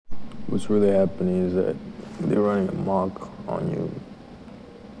What's really happening is that they're running amok on you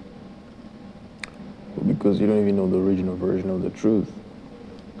because you don't even know the original version of the truth.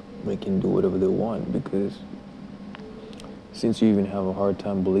 They can do whatever they want because since you even have a hard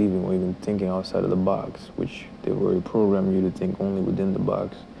time believing or even thinking outside of the box, which they've already programmed you to think only within the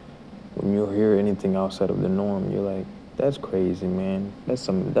box, when you hear anything outside of the norm, you're like, that's crazy, man. That's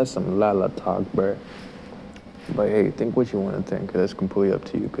some lala talk, bruh. But hey, think what you want to think. That's completely up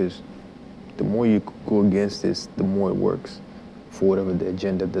to you because the more you go against this, the more it works for whatever the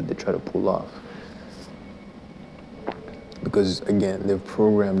agenda that they try to pull off. Because again, they've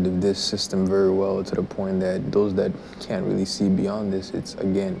programmed this system very well to the point that those that can't really see beyond this, it's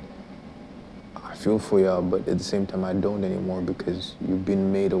again, I feel for y'all, but at the same time, I don't anymore because you've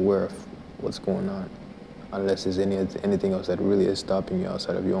been made aware of what's going on, unless there's anything else that really is stopping you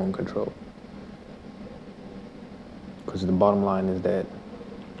outside of your own control. Because the bottom line is that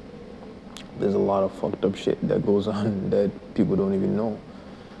there's a lot of fucked up shit that goes on that people don't even know.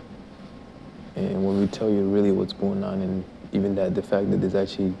 And when we tell you really what's going on, and even that the fact that there's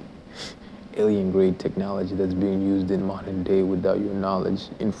actually alien grade technology that's being used in modern day without your knowledge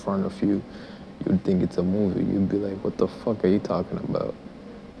in front of you, you'd think it's a movie. You'd be like, what the fuck are you talking about?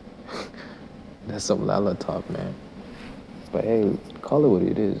 That's some lala talk, man. But hey, call it what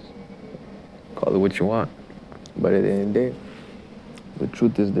it is. Call it what you want. But at the end of the day, the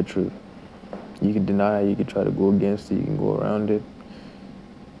truth is the truth. You can deny it, you can try to go against it, you can go around it.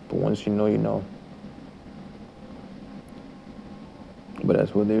 But once you know, you know. But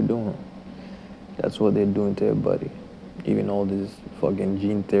that's what they're doing. That's what they're doing to everybody. Even all this fucking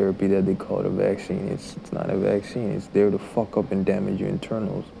gene therapy that they call it a vaccine, it's not a vaccine. It's there to fuck up and damage your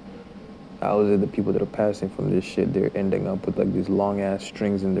internals. How is it the people that are passing from this shit, they're ending up with like these long ass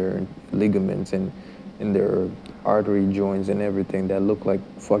strings in their ligaments and in their artery joints and everything that look like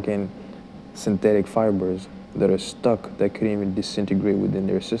fucking synthetic fibers that are stuck, that couldn't even disintegrate within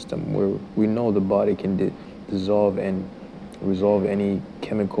their system, where we know the body can dissolve and resolve any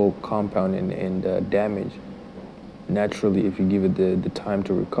chemical compound and damage naturally if you give it the time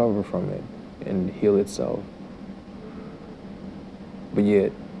to recover from it and heal itself. But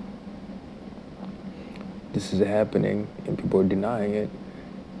yet, this is happening and people are denying it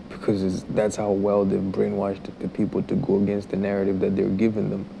because that's how well they've brainwashed the people to go against the narrative that they're giving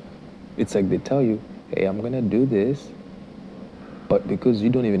them. It's like they tell you, hey, I'm gonna do this, but because you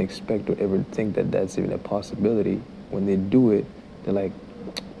don't even expect or ever think that that's even a possibility, when they do it, they're like,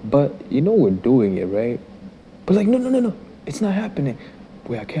 but you know we're doing it, right? But like, no, it's not happening.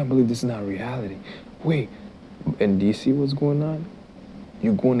 Wait, I can't believe this is not reality. Wait, and do you see what's going on?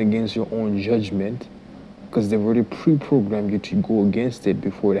 You're going against your own judgment because they've already pre-programmed you to go against it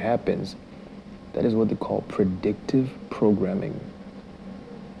before it happens. That is what they call predictive programming.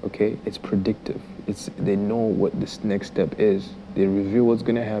 Okay, it's predictive. They know what this next step is. They reveal what's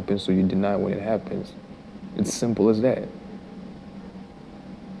gonna happen, so you deny when it happens. It's simple as that.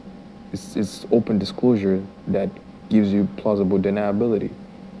 It's open disclosure that gives you plausible deniability.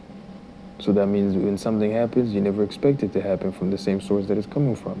 So that means when something happens, you never expect it to happen from the same source that it's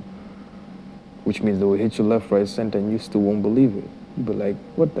coming from. Which means they will hit you left, right, center, and you still won't believe it. You'll be like,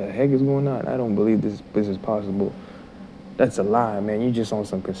 what the heck is going on? I don't believe this is possible. That's a lie, man. You just on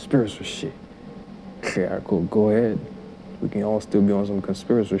some conspiracy shit. Okay, all right, cool. Go ahead. We can all still be on some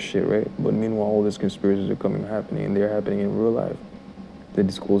conspiracy shit, right? But meanwhile, all these conspiracies are happening, and they're happening in real life. They're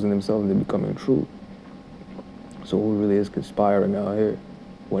disclosing themselves, and they're becoming true. So who really is conspiring out here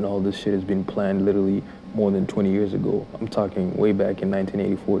when all this shit has been planned literally more than 20 years ago? I'm talking way back in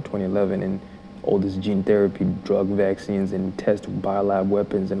 1984, 2011, and all this gene therapy, drug vaccines, and test biolab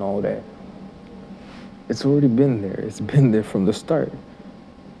weapons and all that. It's already been there. It's been there from the start.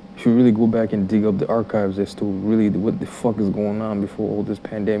 If you really go back and dig up the archives as to really what the fuck is going on before all this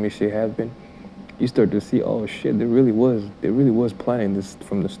pandemic shit happened, you start to see, oh shit, they really was planning this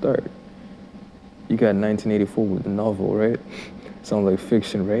from the start. You got 1984 with the novel, right? Sounds like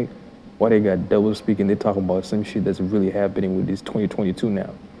fiction, right? Why they got double speaking? They talking about some shit that's really happening with this 2022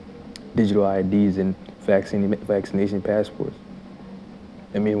 now. Digital IDs and vaccination passports.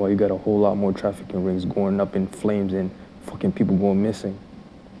 And meanwhile, you got a whole lot more trafficking rings going up in flames and fucking people going missing.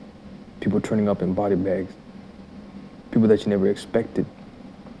 People turning up in body bags. People that you never expected.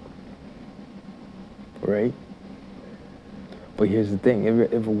 Right? But here's the thing.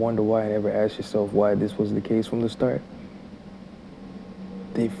 Ever wonder why and ever ask yourself why this was the case from the start?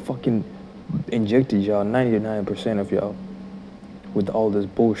 They fucking injected y'all, 99% of y'all, with all this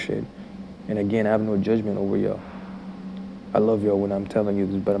bullshit. And again, I have no judgment over y'all. I love y'all when I'm telling you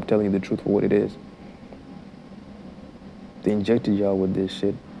this, but I'm telling you the truth for what it is. They injected y'all with this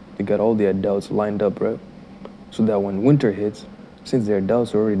shit. They got all the adults lined up, right? So that when winter hits, since the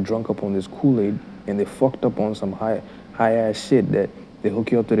adults are already drunk up on this Kool-Aid and they fucked up on some high ass shit that they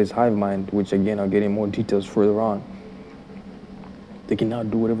hook you up to this hive mind, which again I'll get in more details further on. They can now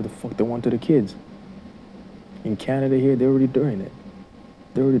do whatever the fuck they want to the kids. In Canada here, they're already doing it.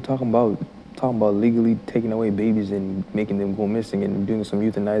 They're already talking about legally taking away babies and making them go missing and doing some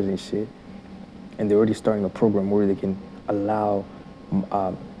euthanizing shit. And they're already starting a program where they can allow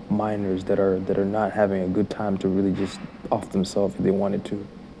minors that are not having a good time to really just off themselves if they wanted to.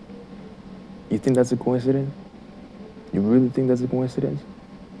 You think that's a coincidence? You really think that's a coincidence?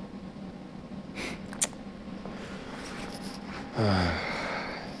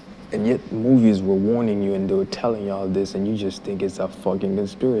 And yet movies were warning you and they were telling y'all this and you just think it's a fucking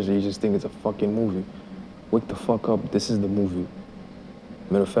conspiracy. You just think it's a fucking movie. Wake the fuck up, this is the movie.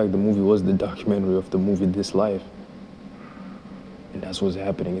 Matter of fact, the movie was the documentary of the movie This Life. And that's what's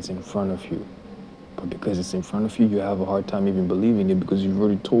happening, it's in front of you. But because it's in front of you, you have a hard time even believing it because you've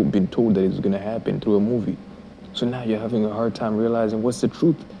already been told that it's gonna happen through a movie. So now you're having a hard time realizing what's the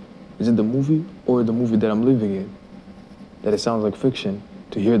truth. Is it the movie or the movie that I'm living in? That it sounds like fiction,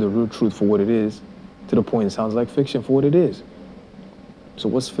 to hear the real truth for what it is, to the point it sounds like fiction for what it is. So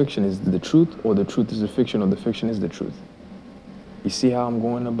what's fiction? Is it the truth, or the truth is the fiction, or the fiction is the truth? You see how I'm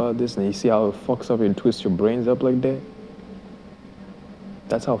going about this, and you see how it fucks up and twists your brains up like that?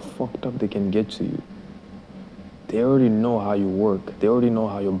 That's how fucked up they can get to you. They already know how you work. They already know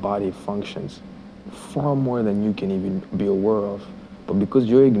how your body functions. Far more than you can even be aware of. But because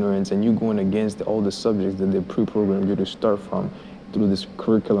you're ignorant and you're going against all the subjects that they pre-programmed you to start from through this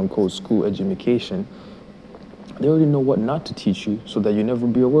curriculum called school education, they already know what not to teach you so that you never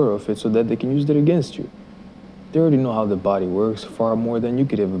be aware of it so that they can use it against you. They already know how the body works far more than you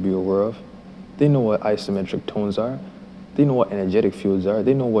could ever be aware of. They know what isometric tones are. They know what energetic fields are.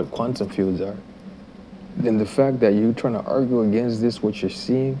 They know what quantum fields are. Then the fact that you're trying to argue against this, what you're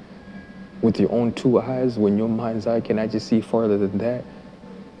seeing with your own two eyes, when your mind's eye can actually see farther than that,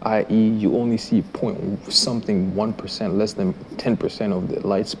 i.e. you only see point something 1%, less than 10% of the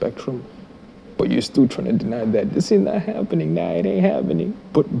light spectrum, but you're still trying to deny that this is not happening, nah, it ain't happening.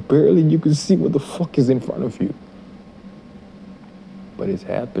 But barely you can see what the fuck is in front of you. But it's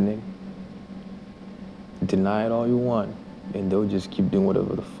happening. Deny it all you want, and they'll just keep doing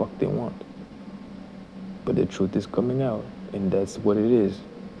whatever the fuck they want. But the truth is coming out, and that's what it is.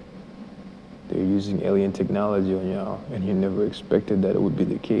 They're using alien technology on y'all, and you never expected that it would be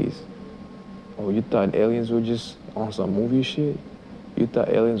the case. Oh, you thought aliens were just on some movie shit? You thought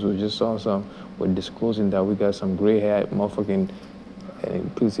aliens were just on some, we're disclosing that we got some gray hat motherfucking,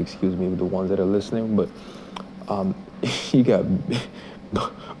 and please excuse me with the ones that are listening, but you got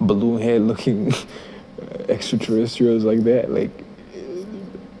balloon head looking extraterrestrials like that. Like,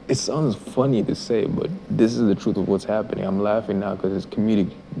 it sounds funny to say, but this is the truth of what's happening. I'm laughing now because it's comedic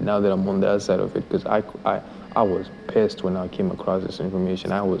now that I'm on that side of it, because I was pissed when I came across this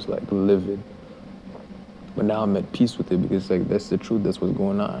information. I was like livid. But now I'm at peace with it because like that's the truth, that's what's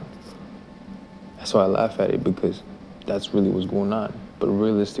going on. That's why I laugh at it, because that's really what's going on. But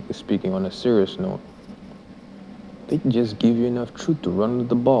realistically speaking, on a serious note, they can just give you enough truth to run with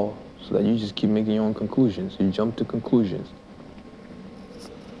the ball so that you just keep making your own conclusions. You jump to conclusions.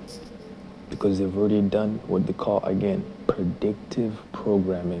 Because they've already done what they call, again, predictive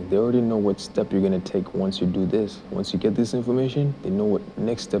programming. They already know what step you're gonna take once you do this. Once you get this information, they know what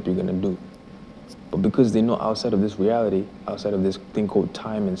next step you're gonna do. But because they know outside of this reality, outside of this thing called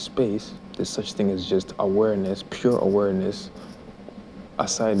time and space, there's such thing as just awareness, pure awareness.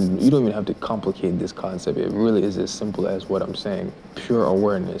 Aside, you don't even have to complicate this concept. It really is as simple as what I'm saying. Pure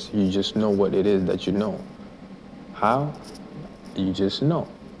awareness. You just know what it is that you know. How? You just know.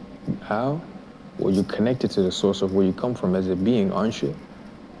 How? Well, you're connected to the source of where you come from as a being, aren't you?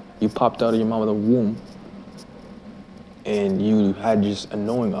 You popped out of your mama's womb and you had just a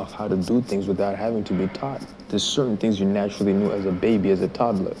knowing of how to do things without having to be taught. There's certain things you naturally knew as a baby, as a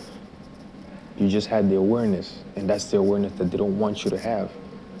toddler. You just had the awareness, and that's the awareness that they don't want you to have.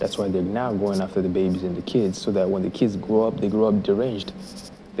 That's why they're now going after the babies and the kids, so that when the kids grow up, they grow up deranged.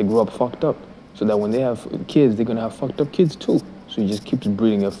 They grow up fucked up. So that when they have kids, they're gonna have fucked up kids too. So you just keeps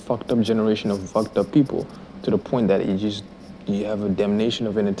breeding a fucked up generation of fucked up people to the point that you have a damnation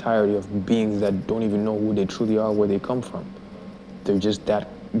of an entirety of beings that don't even know who they truly are, where they come from. They're just that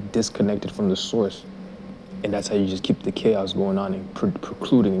disconnected from the source. And that's how you just keep the chaos going on and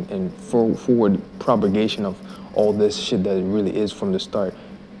precluding and forward propagation of all this shit that it really is from the start.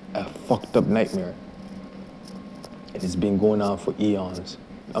 A fucked up nightmare. And it's been going on for eons.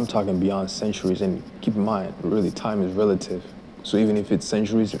 I'm talking beyond centuries, and keep in mind, really, time is relative. So even if it's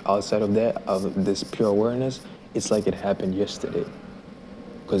centuries outside of that, of this pure awareness, it's like it happened yesterday.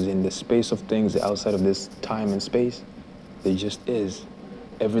 Because in the space of things outside of this time and space, there just is.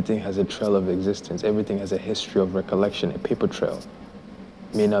 Everything has a trail of existence. Everything has a history of recollection, a paper trail.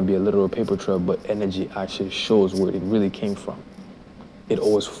 May not be a literal paper trail, but energy actually shows where it really came from. It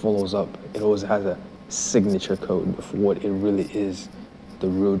always follows up. It always has a signature code of what it really is, the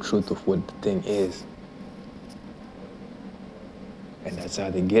real truth of what the thing is. And that's how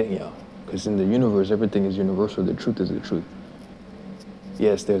they're getting y'all. Because in the universe, everything is universal. The truth is the truth.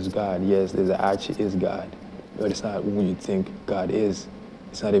 Yes, there's God. Yes, there actually is God. But it's not when you think God is.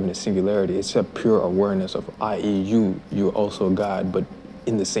 It's not even a singularity. It's a pure awareness of, i.e., you're also God. But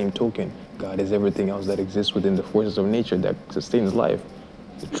in the same token, God is everything else that exists within the forces of nature that sustains life.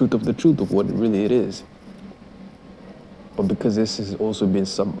 The truth of what really it is. But because this has also been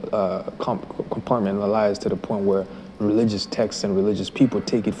compartmentalized to the point where religious texts and religious people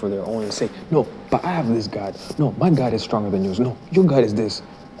take it for their own and say, no, but I have this God. No, my God is stronger than yours. No, your God is this.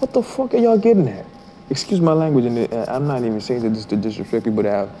 What the fuck are y'all getting at? Excuse my language, and I'm not even saying that this to disrespect people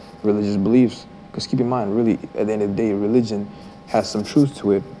that have religious beliefs. Because keep in mind, really, at the end of the day, religion has some truth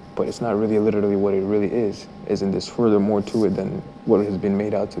to it, but it's not really literally what it really is. Isn't there's further more to it than what it has been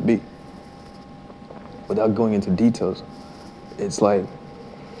made out to be. Without going into details, it's like,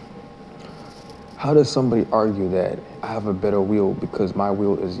 how does somebody argue that I have a better wheel because my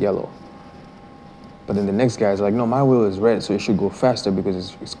wheel is yellow? But then the next guy is like, no, my wheel is red, so it should go faster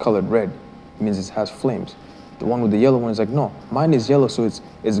because it's colored red. It means it has flames. The one with the yellow one is like, no, mine is yellow, so it's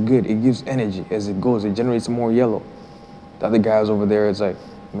good. It gives energy as it goes. It generates more yellow. The other guys over there is like,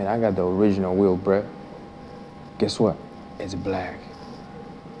 man, I got the original wheel, bruh. Guess what? It's black.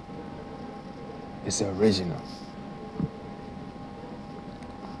 It's the original.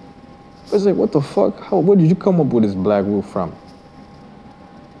 It's like, what the fuck? Where did you come up with this black wheel from?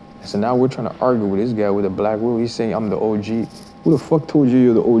 So now we're trying to argue with this guy with a black wheel. He's saying I'm the OG. Who the fuck told you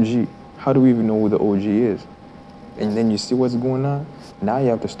you're the OG? How do we even know who the OG is? And then you see what's going on? Now you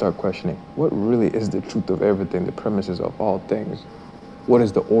have to start questioning, what really is the truth of everything, the premises of all things? What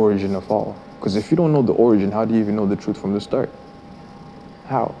is the origin of all? Because if you don't know the origin, how do you even know the truth from the start?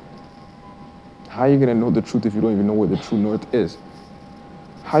 How? How are you gonna know the truth if you don't even know where the true north is?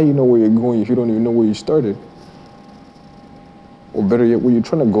 How you know where you're going if you don't even know where you started? Or better yet, where you're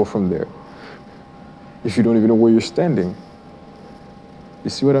trying to go from there, if you don't even know where you're standing? You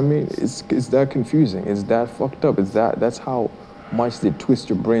see what I mean? It's that confusing. It's that fucked up. That's how much they twist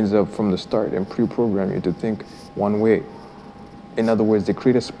your brains up from the start and pre-program you to think one way. In other words, they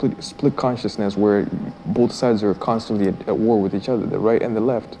create a split consciousness where both sides are constantly at war with each other, the right and the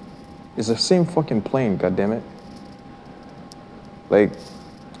left. It's the same fucking plane, goddammit. Like,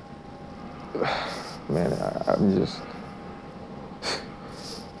 man,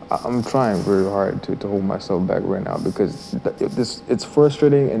 I'm trying very hard to hold myself back right now because it's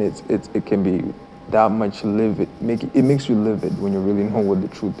frustrating and it can be that much livid. It makes you livid when you really know what the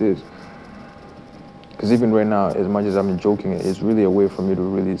truth is. Because even right now, as much as I'm joking, it's really a way for me to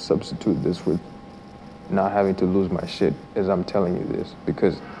really substitute this with not having to lose my shit as I'm telling you this.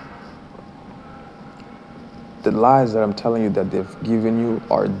 Because the lies that I'm telling you that they've given you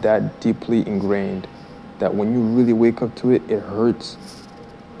are that deeply ingrained that when you really wake up to it, it hurts.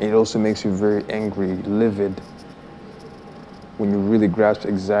 It also makes you very angry, livid, when you really grasp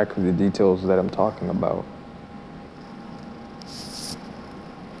exactly the details that I'm talking about.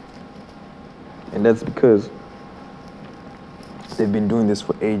 And that's because they've been doing this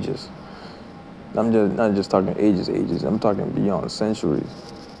for ages. I'm just not just talking ages, I'm talking beyond centuries.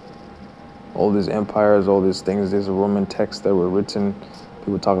 All these empires, all these things, there's Roman texts that were written,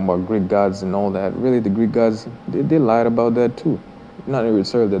 people talking about Greek gods and all that. Really, the Greek gods, they lied about that too. Not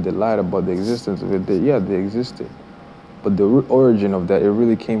necessarily that they lied about the existence of it. Yeah, they existed. But the origin of that, it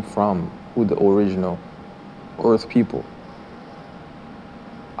really came from who the original Earth people.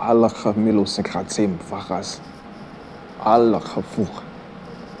 Like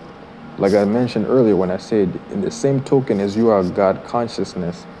I mentioned earlier when I said, in the same token as you are God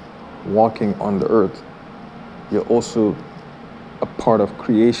consciousness walking on the earth, you're also a part of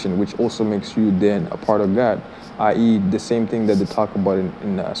creation, which also makes you then a part of God, i.e. the same thing that they talk about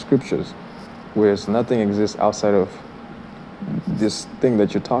in scriptures, whereas nothing exists outside of this thing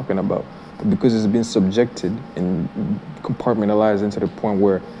that you're talking about. But because it's been subjected and compartmentalized into the point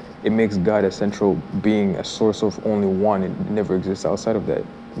where it makes God a central being, a source of only one, it never exists outside of that.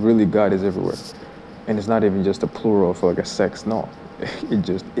 Really, God is everywhere. And it's not even just a plural for like a sex, no. It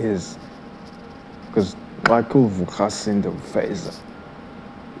just is. Because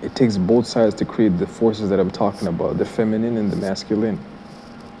It takes both sides to create the forces that I'm talking about, the feminine and the masculine.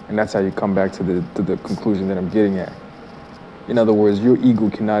 And that's how you come back to the conclusion that I'm getting at. In other words, your ego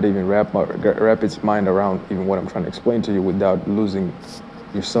cannot even wrap its mind around even what I'm trying to explain to you without losing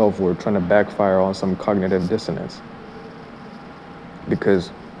yourself or trying to backfire on some cognitive dissonance.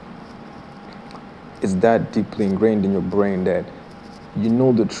 Because it's that deeply ingrained in your brain that you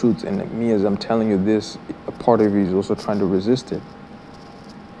know the truth, and me, as I'm telling you this, a part of you is also trying to resist it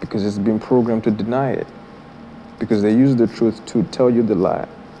because it's been programmed to deny it, because they use the truth to tell you the lie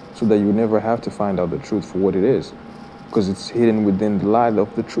so that you never have to find out the truth for what it is, because it's hidden within the lie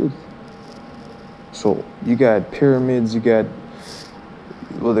of the truth. So you got pyramids, you got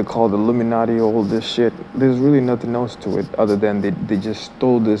what they call the Illuminati, all this shit. There's really nothing else to it other than they just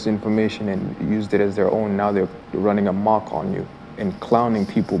stole this information and used it as their own. Now they're running amok on you and clowning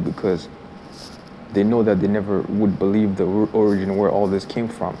people because they know that they never would believe the origin where all this came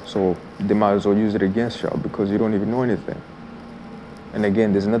from. So they might as well use it against y'all because you don't even know anything. And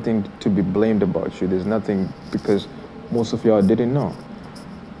again, there's nothing to be blamed about you. There's nothing, because most of y'all didn't know.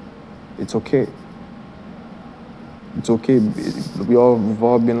 It's okay. It's okay. We've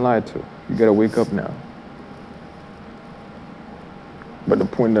all been lied to. You gotta wake up now. But the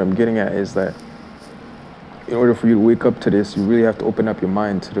point that I'm getting at is that in order for you to wake up to this, you really have to open up your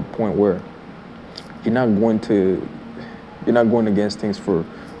mind to the point where you're not going against things for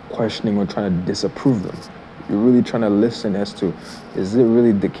questioning or trying to disapprove them. You're really trying to listen as to, is it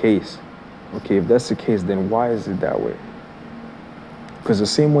really the case? Okay, if that's the case, then why is it that way? Because the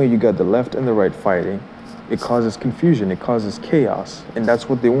same way you got the left and the right fighting, it causes confusion, it causes chaos, and that's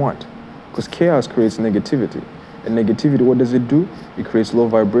what they want. Because chaos creates negativity. And negativity, what does it do? It creates low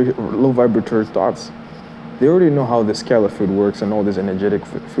vibratory thoughts. They already know how the scalar field works and all these energetic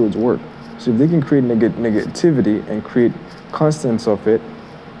fields work. So if they can create negativity and create constants of it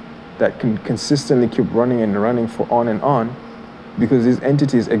that can consistently keep running and running for on and on, because these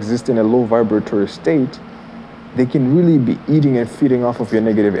entities exist in a low vibratory state, they can really be eating and feeding off of your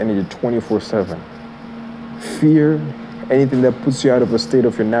negative energy 24/7. Fear, anything that puts you out of a state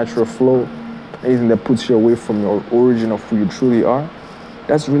of your natural flow, anything that puts you away from your origin of who you truly are,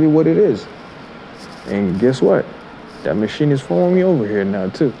 that's really what it is. And guess what? That machine is following me over here now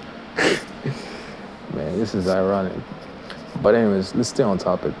too. Man, this is ironic. But anyways, let's stay on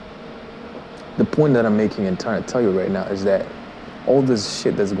topic. The point that I'm making and trying to tell you right now is that all this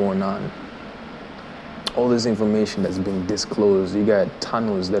shit that's going on, all this information that's being disclosed, you got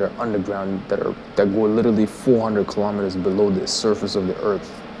tunnels that are underground that go literally 400 kilometers below the surface of the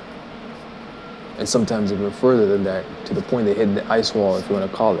earth. And sometimes even further than that, to the point they hit the ice wall, if you want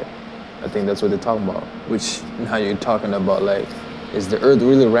to call it. I think that's what they're talking about. Which now you're talking about, like, is the earth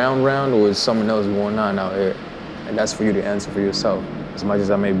really round, or is something else going on out here? And that's for you to answer for yourself, as much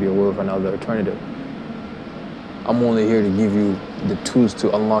as I may be aware of another alternative. I'm only here to give you the tools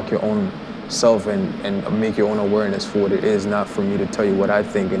to unlock your own self and make your own awareness for what it is, not for me to tell you what I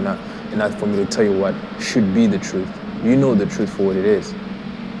think and not for me to tell you what should be the truth. You know the truth for what it is.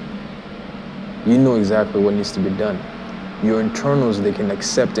 You know exactly what needs to be done. Your internals, they can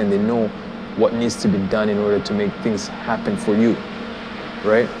accept and they know what needs to be done in order to make things happen for you,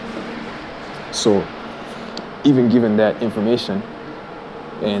 right? So even given that information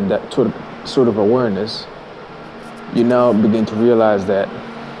and that sort of awareness, you now begin to realize that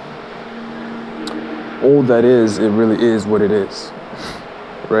all that is, it really is what it is,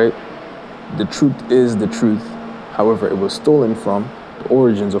 right? The truth is the truth. However, it was stolen from the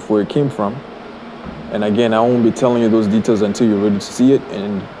origins of where it came from. And again, I won't be telling you those details until you're ready to see it,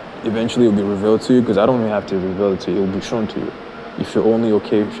 and eventually it'll be revealed to you, because I don't even have to reveal it to you, it will be shown to you. If you're only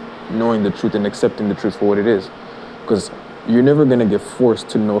okay knowing the truth and accepting the truth for what it is. Because you're never gonna get forced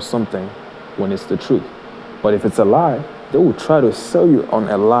to know something when it's the truth. But if it's a lie, they will try to sell you on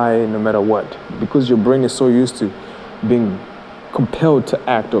a lie no matter what. Because your brain is so used to being compelled to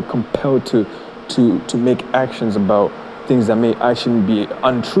act or compelled to make actions about things that may actually be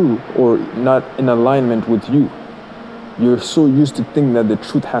untrue or not in alignment with you. You're so used to thinking that the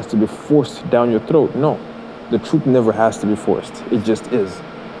truth has to be forced down your throat. No, the truth never has to be forced. It just is.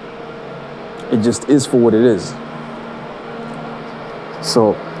 It just is for what it is.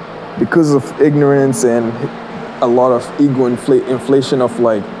 So, because of ignorance and a lot of ego inflation of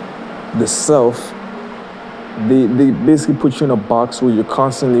like the self, they basically put you in a box where you're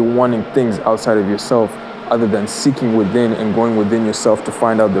constantly wanting things outside of yourself, other than seeking within and going within yourself to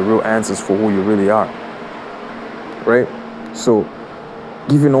find out the real answers for who you really are, right? So,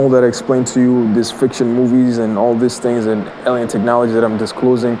 given all that I explained to you, these fiction movies and all these things and alien technology that I'm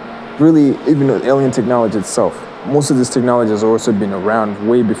disclosing, really, even the alien technology itself, most of this technology has also been around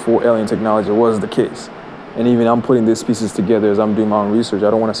way before alien technology was the case. And even I'm putting these pieces together as I'm doing my own research. I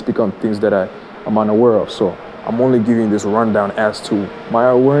don't want to speak on things that I'm unaware of. So I'm only giving this rundown as to my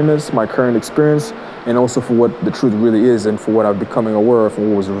awareness, my current experience, and also for what the truth really is and for what I'm becoming aware of and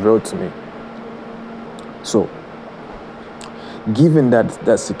what was revealed to me. So, given that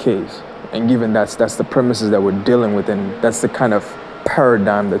that's the case, and given that's the premises that we're dealing with, and that's the kind of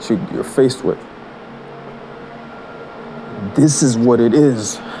paradigm that you're faced with, this is what it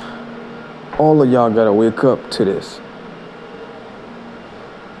is. All of y'all gotta wake up to this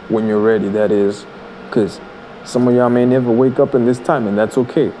when you're ready, that is, because some of y'all may never wake up in this time, and that's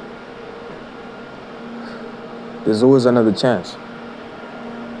okay. There's always another chance.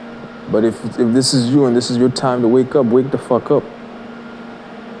 But if this is you and this is your time to wake up, wake the fuck up.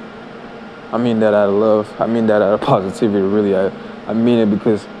 I mean that out of love. I mean that out of positivity, really. I mean it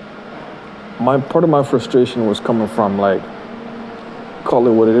because part of my frustration was coming from, like, call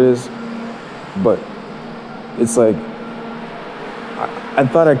it what it is, but it's like I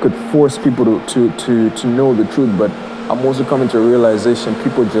thought I could force people to know the truth, but I'm also coming to a realization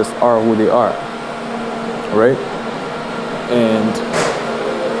people just are who they are, right? And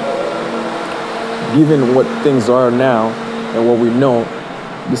given what things are now and what we know,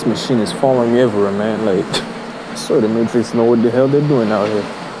 this machine is following me everywhere, man. Like, I swear the Matrix know what the hell they're doing out here.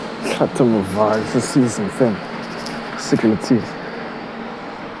 Got them vibes, let's see something. Sick of the teeth.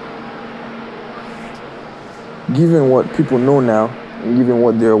 Given what people know now, and given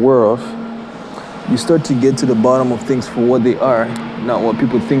what they're aware of, you start to get to the bottom of things for what they are, not what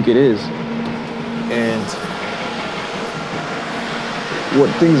people think it is. And what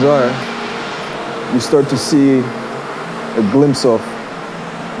things are, you start to see a glimpse of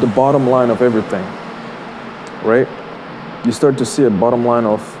the bottom line of everything, right? You start to see a bottom line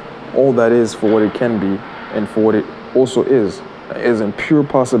of all that is for what it can be and for what it also is in pure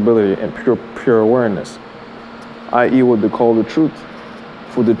possibility and pure awareness, i.e. what they call the truth.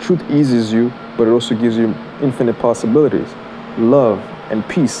 For the truth eases you, but it also gives you infinite possibilities. Love and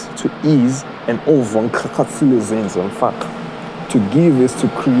peace to ease and over. To give is to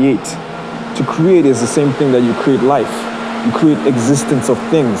create. To create is the same thing that you create life. You create existence of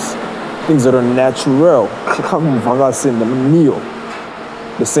things that are natural.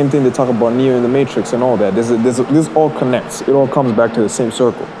 The same thing they talk about Neo in the Matrix and all that. This all connects. It all comes back to the same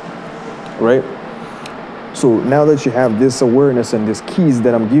circle, right? So now that you have this awareness and these keys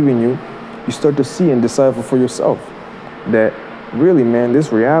that I'm giving you, you start to see and decipher for yourself that really, man,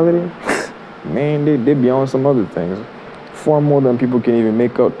 this reality, man, they beyond some other things. Far more than people can even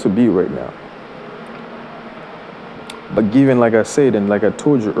make out to be right now. But given, like I said, and like I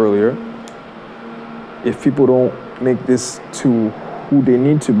told you earlier, if people don't make this to who they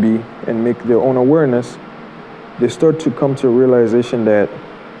need to be and make their own awareness, they start to come to a realization that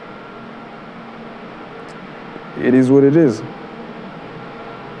it is what it is.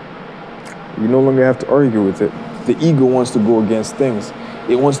 You no longer have to argue with it. The ego wants to go against things.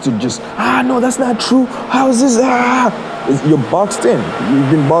 It wants to just, no, that's not true. How is this? You're boxed in. You've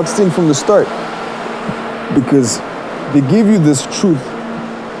been boxed in from the start. Because they give you this truth,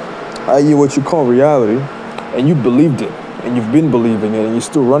 i.e. what you call reality, and you believed it, and you've been believing it, and you're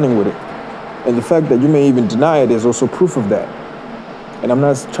still running with it. And the fact that you may even deny it is also proof of that. And I'm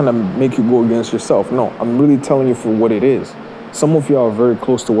not trying to make you go against yourself. No, I'm really telling you for what it is. Some of y'all are very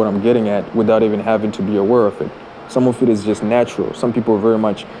close to what I'm getting at without even having to be aware of it. Some of it is just natural. Some people are very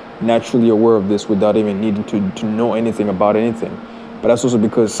much naturally aware of this without even needing to know anything about anything. But that's also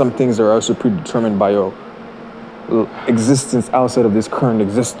because some things are also predetermined by your existence outside of this current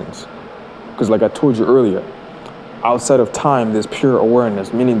existence. Because like I told you earlier, outside of time, there's pure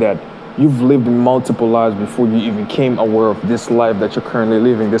awareness, meaning that you've lived in multiple lives before you even became aware of this life that you're currently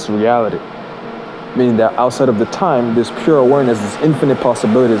living, this reality. Meaning that outside of the time, there's pure awareness, there's infinite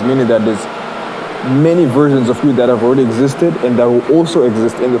possibilities, meaning that there's many versions of you that have already existed and that will also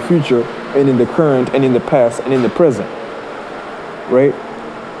exist in the future and in the current and in the past and in the present, right?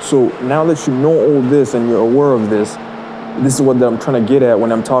 So now that you know all this and you're aware of this, this is what I'm trying to get at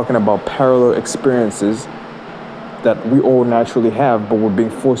when I'm talking about parallel experiences that we all naturally have, but we're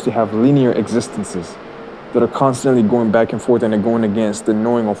being forced to have linear existences that are constantly going back and forth and are going against the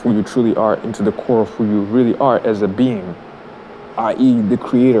knowing of who you truly are into the core of who you really are as a being, i.e. the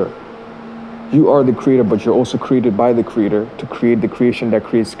creator. You are the creator, but you're also created by the creator to create the creation that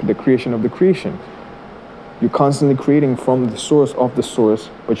creates the creation of the creation. You're constantly creating from the source of the source,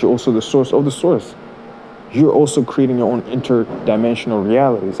 but you're also the source of the source. You're also creating your own interdimensional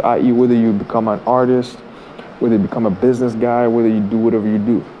realities, i.e. whether you become an artist, whether you become a business guy, whether you do whatever you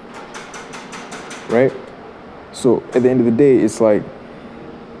do, right? So at the end of the day, it's like,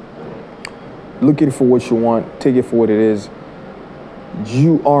 look at it for what you want, take it for what it is.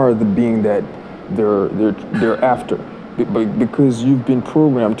 You are the being that they're after, because you've been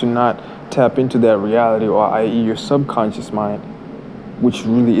programmed to not tap into that reality, or i.e. your subconscious mind, which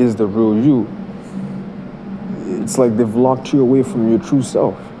really is the real you. It's like they've locked you away from your true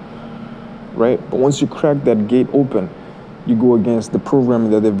self, right? But once you crack that gate open, you go against the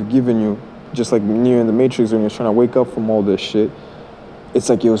programming that they've given you, just like Neo in the Matrix when you're trying to wake up from all this shit. It's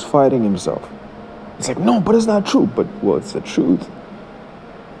like he was fighting himself. It's like, no, but it's not true. But, well, it's the truth.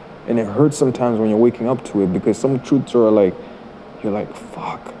 And it hurts sometimes when you're waking up to it, because some truths are like, you're like,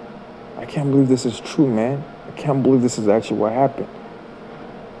 fuck, I can't believe this is true, man. I can't believe this is actually what happened.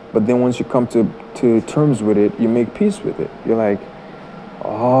 But then once you come to terms with it, you make peace with it. You're like,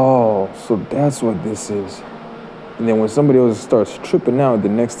 oh, so that's what this is. And then when somebody else starts tripping out, the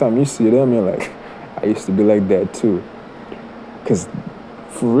next time you see them, you're like, I used to be like that too. Because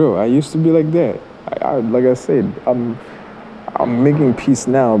for real, I used to be like that. Like I said, I'm making peace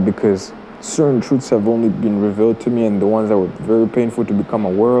now because certain truths have only been revealed to me, and the ones that were very painful to become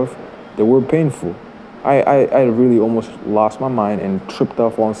aware of, they were painful. I really almost lost my mind and tripped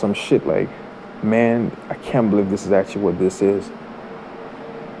off on some shit like, man, I can't believe this is actually what this is.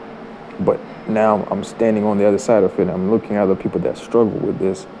 But now I'm standing on the other side of it, and I'm looking at the people that struggle with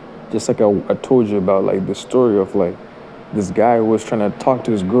this. Just like I told you about, like, the story of, like, this guy who was trying to talk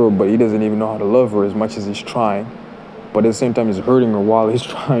to his girl, but he doesn't even know how to love her as much as he's trying. But at the same time, he's hurting her while he's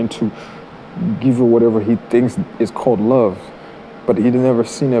trying to give her whatever he thinks is called love. But he'd never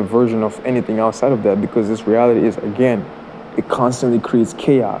seen a version of anything outside of that, because this reality is, again, it constantly creates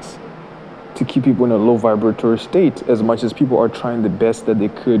chaos to keep people in a low vibratory state, as much as people are trying the best that they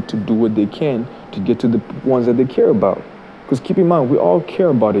could to do what they can to get to the ones that they care about. Because keep in mind, we all care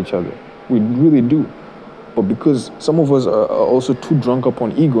about each other. We really do. But because some of us are also too drunk up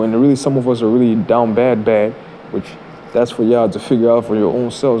on ego, and really some of us are really down bad, which that's for y'all to figure out for your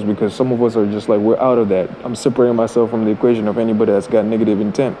own selves, because some of us are just like, we're out of that. I'm separating myself from the equation of anybody that's got negative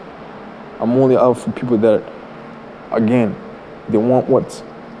intent. I'm only out for people that, again, they want what's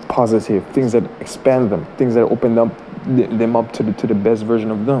positive, things that expand them, things that open them up to the best version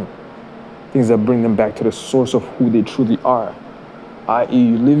of them, things that bring them back to the source of who they truly are. I.e.,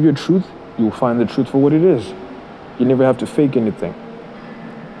 you live your truth, you'll find the truth for what it is. You never have to fake anything.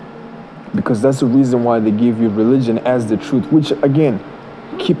 Because that's the reason why they give you religion as the truth, which, again,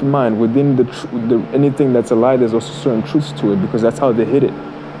 keep in mind, within anything that's a lie, there's also certain truths to it, because that's how they hid it.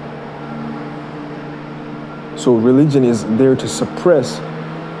 So religion is there to suppress,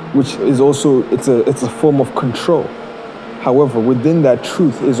 which is also, it's a form of control. However, within that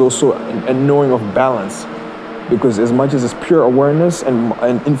truth is also a knowing of balance, because as much as it's pure awareness and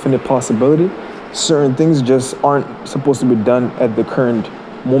infinite possibility, certain things just aren't supposed to be done at the current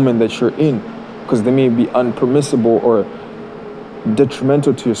moment that you're in, because they may be unpermissible or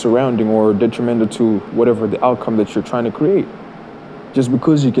detrimental to your surrounding, or detrimental to whatever the outcome that you're trying to create. Just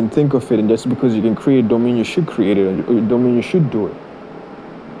because you can think of it, and just because you can create, don't mean you should create it, or don't mean you should do it.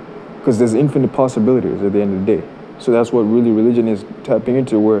 Because there's infinite possibilities at the end of the day. So that's what really religion is tapping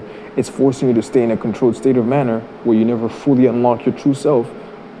into, where it's forcing you to stay in a controlled state of manner where you never fully unlock your true self.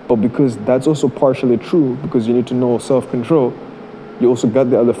 But because that's also partially true, because you need to know self-control, you also got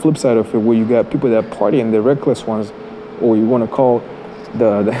the other flip side of it, where you got people that party, and the reckless ones, or you want to call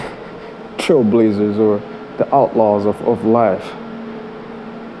the trailblazers, or the outlaws of life.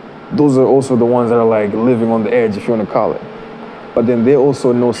 Those are also the ones that are like living on the edge, if you want to call it. But then they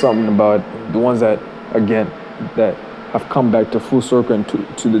also know something about the ones that, again, that have come back to full circle and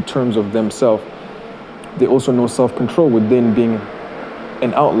to the terms of themselves. They also know self-control within being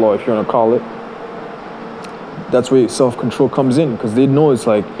an outlaw, if you want to call it. That's where self-control comes in, because they know it's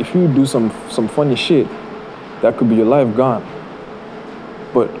like, if you do some funny shit, that could be your life gone.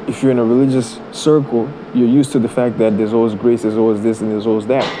 But if you're in a religious circle, you're used to the fact that there's always grace, there's always this, and there's always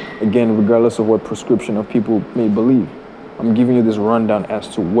that. Again, regardless of what prescription of people may believe. I'm giving you this rundown as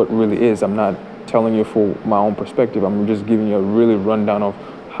to what really is. I'm not telling you for my own perspective. I'm just giving you a really rundown of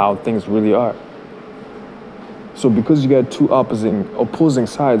how things really are. So because you got two opposing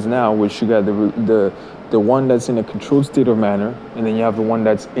sides now, which you got the one that's in a controlled state of manner, and then you have the one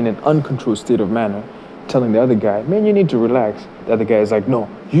that's in an uncontrolled state of manner, telling the other guy, man, you need to relax. The other guy is like, no,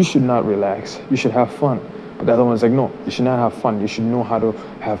 you should not relax. You should have fun. But the other one's like, no, you should not have fun. You should know how to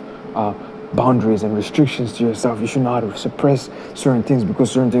have boundaries and restrictions to yourself. You should know how to suppress certain things,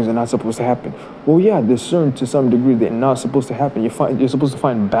 because certain things are not supposed to happen. Well, yeah, there's certain, to some degree, they're not supposed to happen. You're supposed to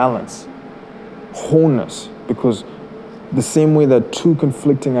find balance, wholeness, because the same way that two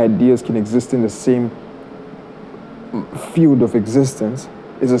conflicting ideas can exist in the same field of existence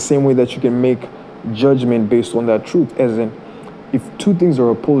is the same way that you can make judgment based on that truth. As in, if two things are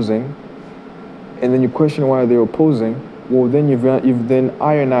opposing, and then you question why they're opposing, well, then you've then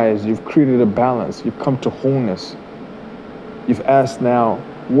ionized, you've created a balance, you've come to wholeness. You've asked now,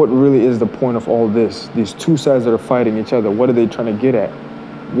 what really is the point of all this? These two sides that are fighting each other, what are they trying to get at?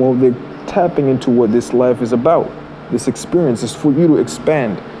 Well, they're tapping into what this life is about. This experience is for you to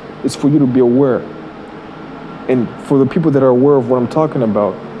expand. It's for you to be aware. And for the people that are aware of what I'm talking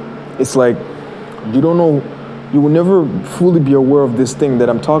about, it's like, you don't know, you will never fully be aware of this thing that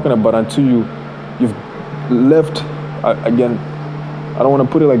I'm talking about until you've left, again, I don't want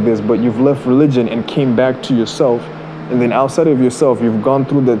to put it like this, but you've left religion and came back to yourself. And then outside of yourself, you've gone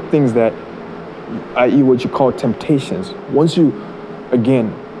through the things that, i.e. what you call temptations. Once you,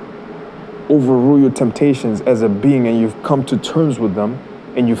 again, overrule your temptations as a being and you've come to terms with them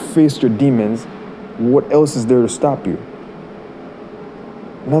and you've faced your demons, what else is there to stop you?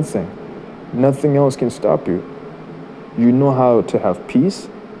 Nothing. Nothing else can stop you. You know how to have peace,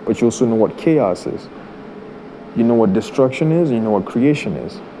 but you also know what chaos is. You know what destruction is, and you know what creation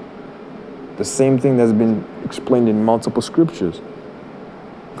is. The same thing that's been explained in multiple scriptures.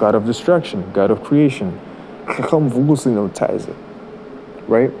 God of destruction, God of creation.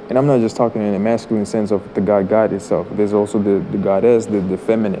 Right? And I'm not just talking in a masculine sense of the God itself. There's also the goddess, the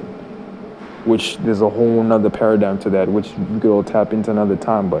feminine, which there's a whole nother paradigm to that, which we could all tap into another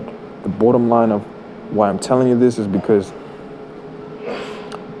time. But the bottom line of why I'm telling you this is because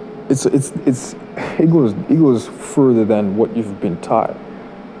it goes further than what you've been taught.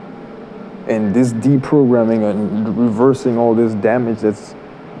 And this deprogramming and reversing all this damage that's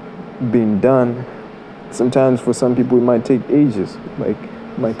being done, sometimes for some people it might take ages. Like,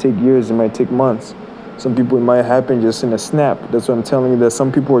 it might take years, it might take months. Some people it might happen just in a snap. That's what I'm telling you, that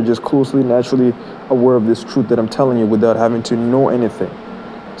some people are just closely, naturally aware of this truth that I'm telling you without having to know anything.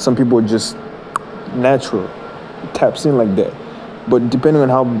 Some people are just natural, it taps in like that. But depending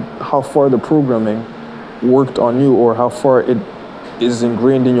on how far the programming worked on you or how far it is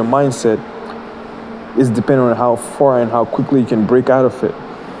ingrained in your mindset is depending on how far and how quickly you can break out of it.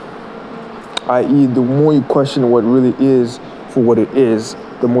 I.e., the more you question what really is for what it is,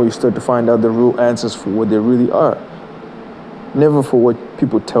 the more you start to find out the real answers for what they really are. Never for what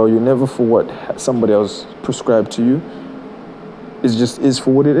people tell you, never for what somebody else prescribed to you. It just is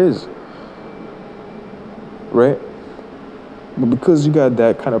for what it is. Right? But because you got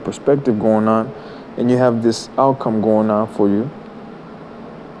that kind of perspective going on and you have this outcome going on for you,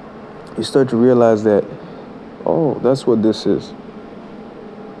 you start to realize that, oh, that's what this is.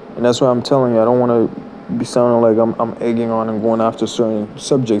 And that's why I'm telling you, I don't want to be sounding like I'm egging on and going after certain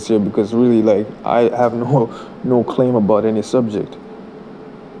subjects here, because really, like, I have no claim about any subject.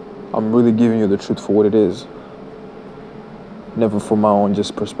 I'm really giving you the truth for what it is. Never for my own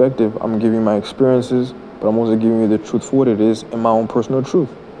just perspective. I'm giving you my experiences, but I'm also giving you the truth for what it is and my own personal truth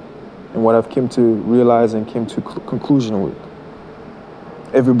and what I've came to realize and came to conclusion with.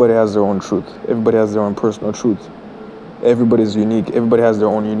 Everybody has their own truth. Everybody has their own personal truth. Everybody's unique. Everybody has their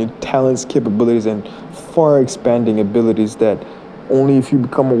own unique talents, capabilities, and far expanding abilities that only if you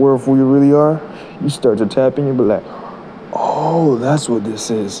become aware of who you really are, you start to tap in and be like, oh, that's what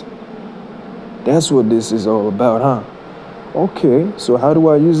this is. That's what this is all about, huh? Okay, so how do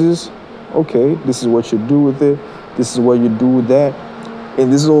I use this? Okay, this is what you do with it. This is what you do with that.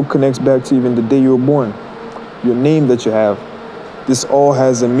 And this all connects back to even the day you were born. Your name that you have. This all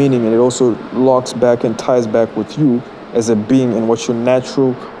has a meaning, and it also locks back and ties back with you as a being and what your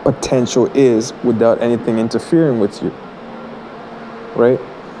natural potential is without anything interfering with you. Right?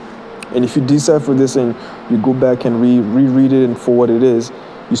 And if you decipher this and you go back and reread it and for what it is,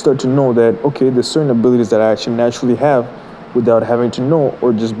 you start to know that, okay, there's certain abilities that I actually naturally have without having to know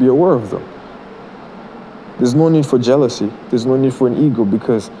or just be aware of them. There's no need for jealousy. There's no need for an ego,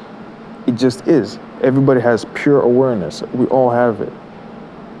 because it just is. Everybody has pure awareness. We all have it.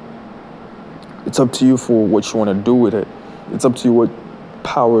 It's up to you for what you want to do with it. It's up to you what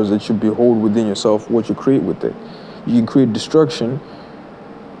powers that you behold within yourself, what you create with it. You can create destruction,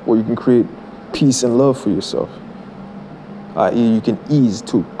 or you can create peace and love for yourself. I.e., you can ease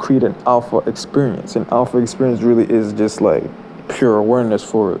to create an alpha experience. An alpha experience really is just like pure awareness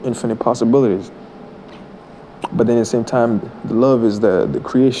for infinite possibilities. But then at the same time, the love is the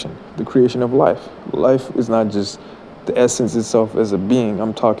creation of life. Life is not just the essence itself as a being.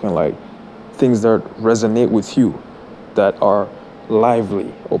 I'm talking like things that resonate with you, that are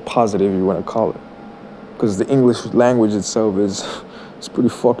lively or positive, you want to call it. Because the English language itself is pretty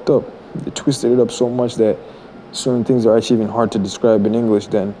fucked up. They twisted it up so much that certain things are actually even hard to describe in English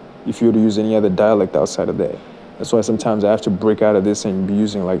than if you were to use any other dialect outside of that. That's why sometimes I have to break out of this and be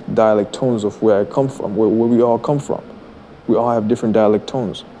using like dialect tones of where I come from, where we all come from. We all have different dialect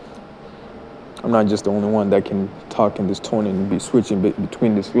tones. I'm not just the only one that can talk in this tone and be switching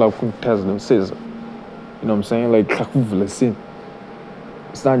between this love and scissor. You know what I'm saying? Like,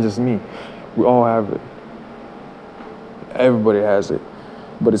 it's not just me. We all have it. Everybody has it.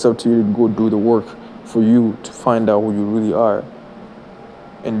 But it's up to you to go do the work for you to find out who you really are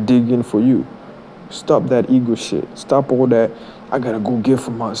and dig in for you. Stop that ego shit. Stop all that, I gotta go get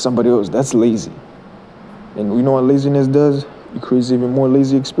from somebody else. That's lazy. And you know what laziness does? It creates even more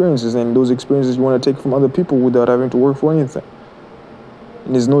lazy experiences, and those experiences you want to take from other people without having to work for anything.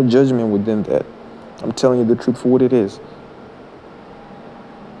 And there's no judgment within that. I'm telling you the truth for what it is.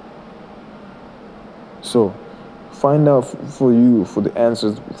 So, find out for you, for the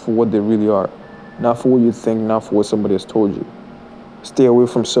answers, for what they really are. Not for what you think, not for what somebody has told you. Stay away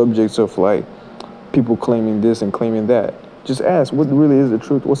from subjects of like people claiming this and claiming that. Just ask, what really is the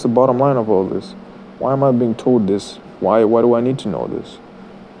truth? What's the bottom line of all this? Why am I being told this? Why do I need to know this?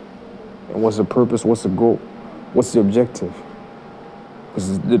 And what's the purpose? What's the goal? What's the objective?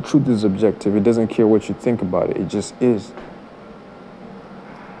 Because the truth is objective. It doesn't care what you think about it. It just is.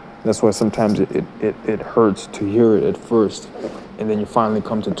 That's why sometimes it hurts to hear it at first, and then you finally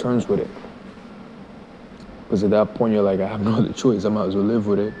come to terms with it. Because at that point, you're like, I have no other choice. I might as well live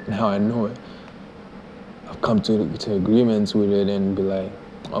with it. Now I know it. I've come to agreements with it and be like,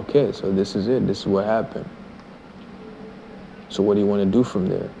 okay, so this is it. This is what happened. So what do you want to do from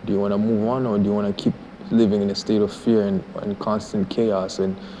there? Do you want to move on, or do you want to keep living in a state of fear and constant chaos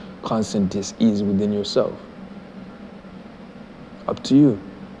and constant dis-ease within yourself? Up to you.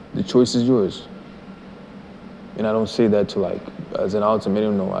 The choice is yours. And I don't say that to like, as an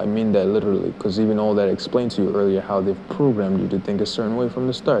ultimatum, no, I mean that literally, because even all that I explained to you earlier, how they've programmed you to think a certain way from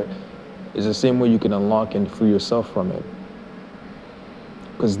the start, is the same way you can unlock and free yourself from it.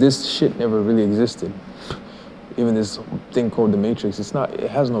 Because this shit never really existed. Even this thing called the Matrix, it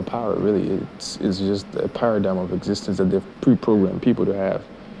has no power really. It's just a paradigm of existence that they've pre-programmed people to have.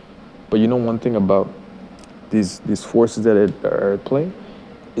 But you know one thing about these forces that are at play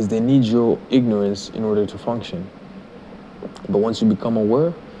is they need your ignorance in order to function. But once you become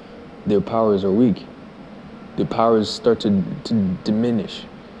aware, their powers are weak. Their powers start to diminish.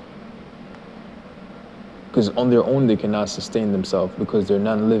 Because on their own they cannot sustain themselves because they're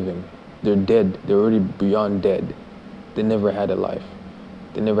non-living. They're dead. They're already beyond dead. They never had a life.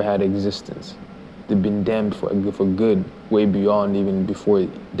 They never had existence. They've been damned for good, way beyond even before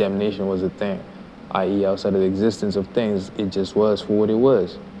damnation was a thing. I.e., outside of the existence of things, it just was for what it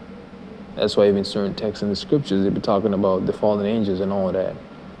was. That's why even certain texts in the scriptures, they be talking about the fallen angels and all of that.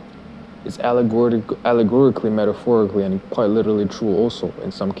 It's allegorically, metaphorically, and quite literally true also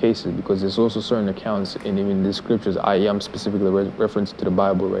in some cases, because there's also certain accounts in even the scriptures, i.e., I'm specifically referencing to the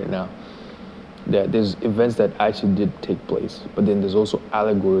Bible right now, that there's events that actually did take place, but then there's also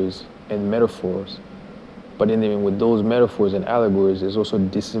allegories and metaphors. But then even with those metaphors and allegories, there's also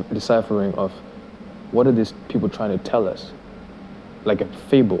deciphering of what are these people trying to tell us? Like a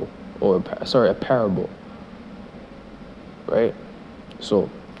fable, or a parable, right? So,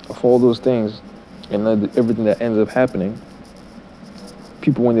 of all those things, and everything that ends up happening,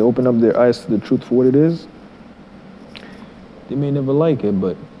 people, when they open up their eyes to the truth for what it is, they may never like it,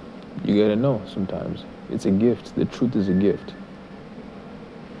 but you gotta know sometimes. It's a gift. The truth is a gift.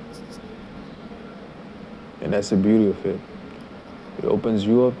 And that's the beauty of it. It opens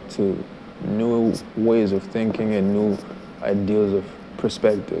you up to new ways of thinking and new ideals of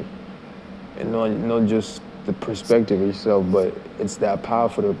perspective. And not just the perspective itself, but it's that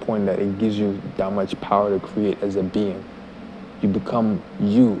powerful to the point that it gives you that much power to create as a being. You become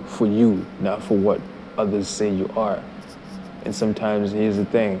you for you, not for what others say you are. And sometimes, here's the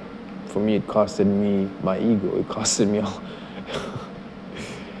thing, for me it costed me my ego. It costed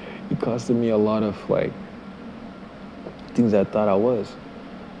me a lot of like things I thought I was.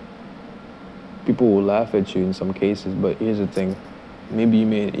 People will laugh at you in some cases, but here's the thing. Maybe you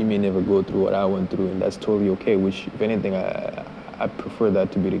may never go through what I went through, and that's totally okay, which, if anything, I prefer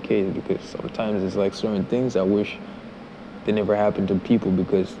that to be the case, because sometimes it's like certain things I wish they never happened to people,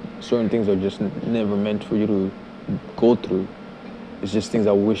 because certain things are just never meant for you to go through. It's just things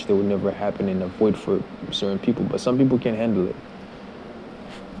I wish they would never happen and avoid for certain people, but some people can't handle it,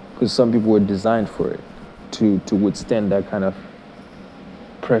 because some people were designed for it, to withstand that kind of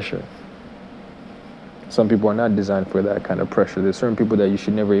pressure. Some people are not designed for that kind of pressure. There's certain people that you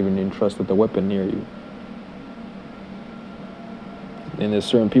should never even entrust with a weapon near you. And there's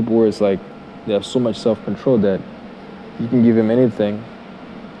certain people where it's like they have so much self-control that you can give him anything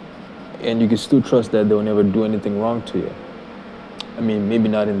And you can still trust that they'll never do anything wrong to you. I mean, maybe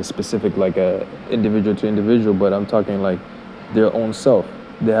not in the specific, like a individual to individual, but I'm talking like their own self.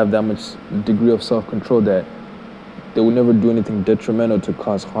 They have that much degree of self-control that they will never do anything detrimental to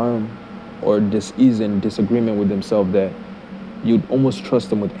cause harm or dis-ease and disagreement with themselves, that you'd almost trust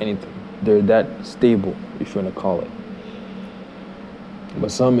them with anything. They're that stable, if you want to call it. But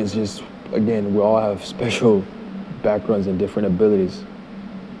some is just, again, we all have special backgrounds and different abilities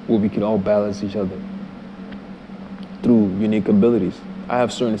where we can all balance each other through unique abilities. I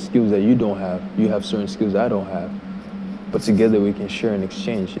have certain skills that you don't have. You have certain skills I don't have. But together we can share and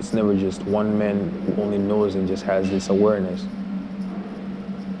exchange. It's never just one man who only knows and just has this awareness.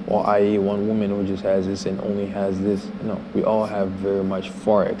 Or i.e. one woman who just has this and only has this. No, we all have very much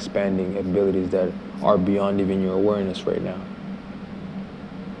far expanding abilities that are beyond even your awareness right now.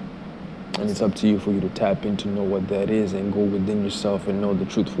 And it's up to you for you to tap in to know what that is and go within yourself and know the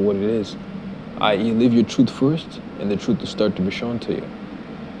truth for what it is. I.e. live your truth first and the truth will start to be shown to you.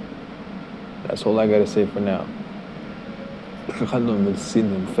 That's all I gotta say for now.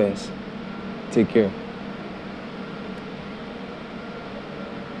 Take care.